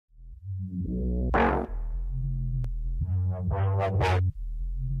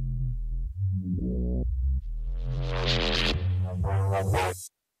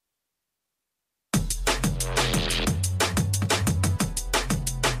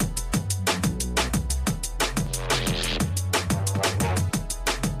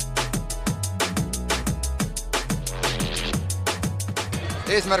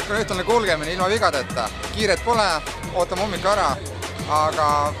Eesmärk on ühtlane kulgemine ilma vigadeta. Kiiret pole, ootame hommik ära, aga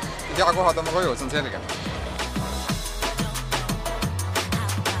hea kohad oma koju, see on selge.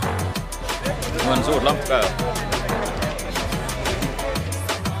 On suur lamp ka.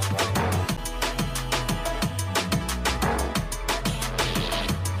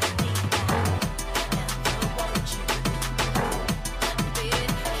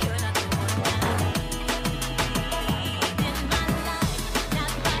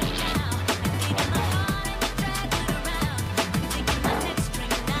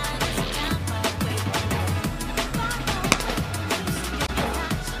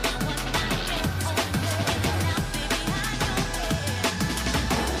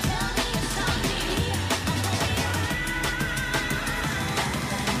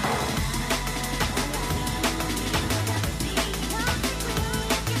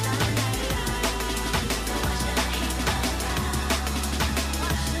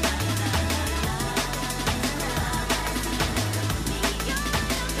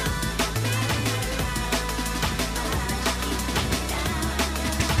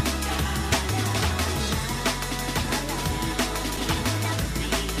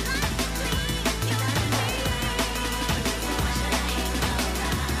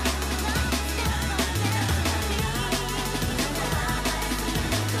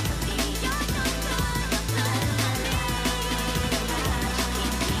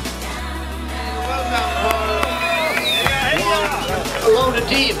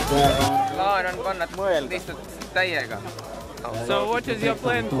 Plaan on panna lihtsalt täiega. So what is your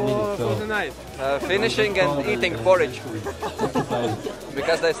plan for the night? Finishing and eating porridge.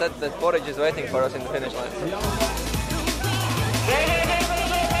 Because they said that porridge is waiting for us in the finish line.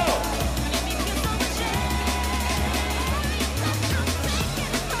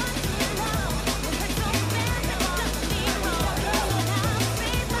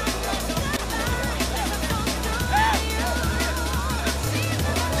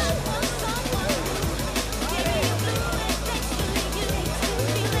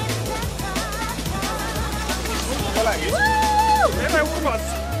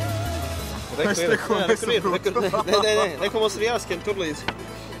 Neko mums ir jāskrien tur līdz.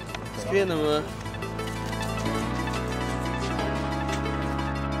 Skrienam.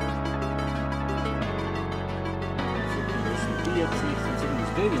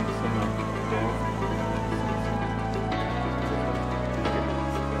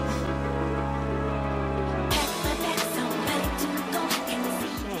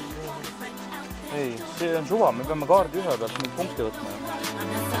 Ei, see on suva, me peame kaardi ühe pealt nüüd punkti võtma.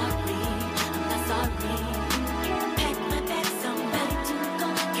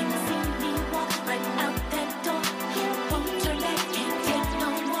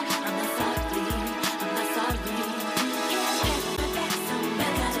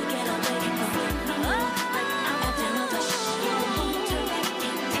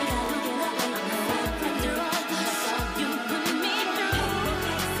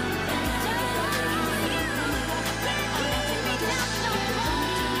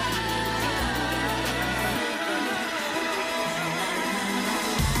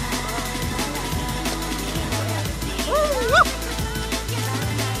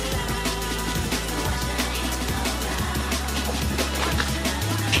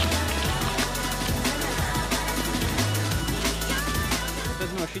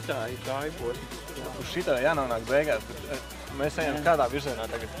 Šitā ir taipot. Uz šitā jānonāk beigās, bet mēs ejam kādā virzienā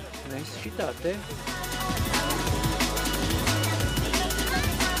tagad. Mēs šitā te.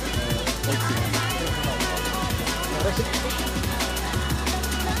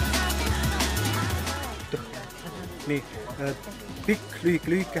 Nii, pikk,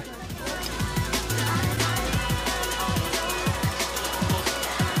 lühike.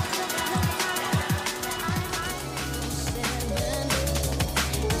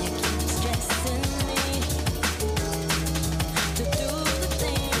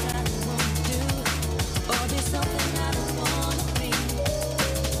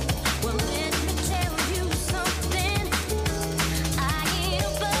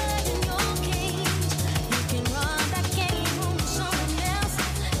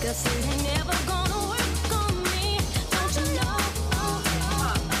 Cause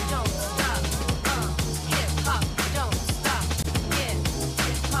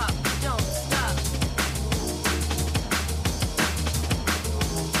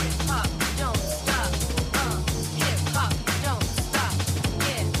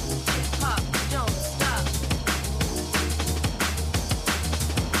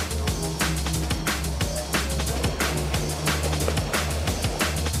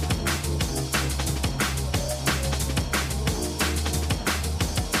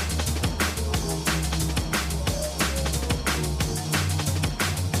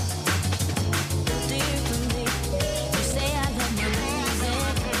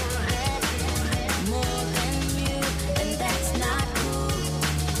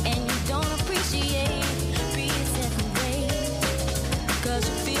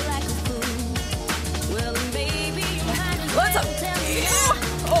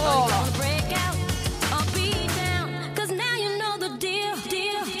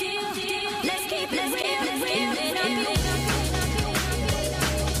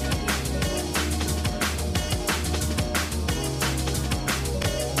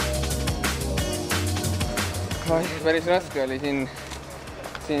Päris raske oli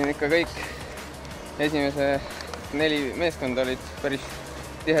siin ikka kõik esimese 4 meeskonda olid päris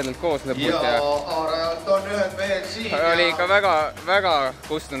tihedalt koos lõpus ja on ühed mehed siin oli ikka väga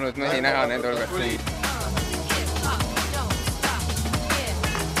kustunud mehi näha need hulgad siin.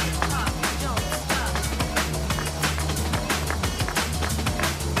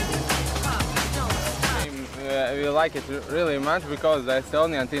 We like it really much because the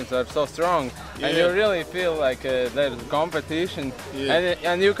Estonian teams are so strong, and you really feel like there's competition,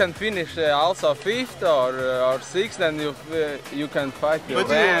 and you can finish also 5th or 6th, and you can fight till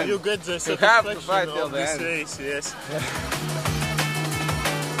the end. You get the you have to fight till the end. Race, yes.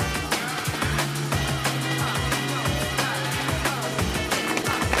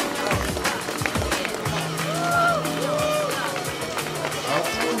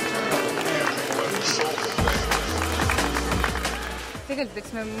 Tegelikult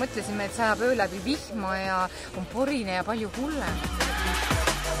eks me mõtlesime, et sajab öö läbi vihma ja on porine ja palju hullem.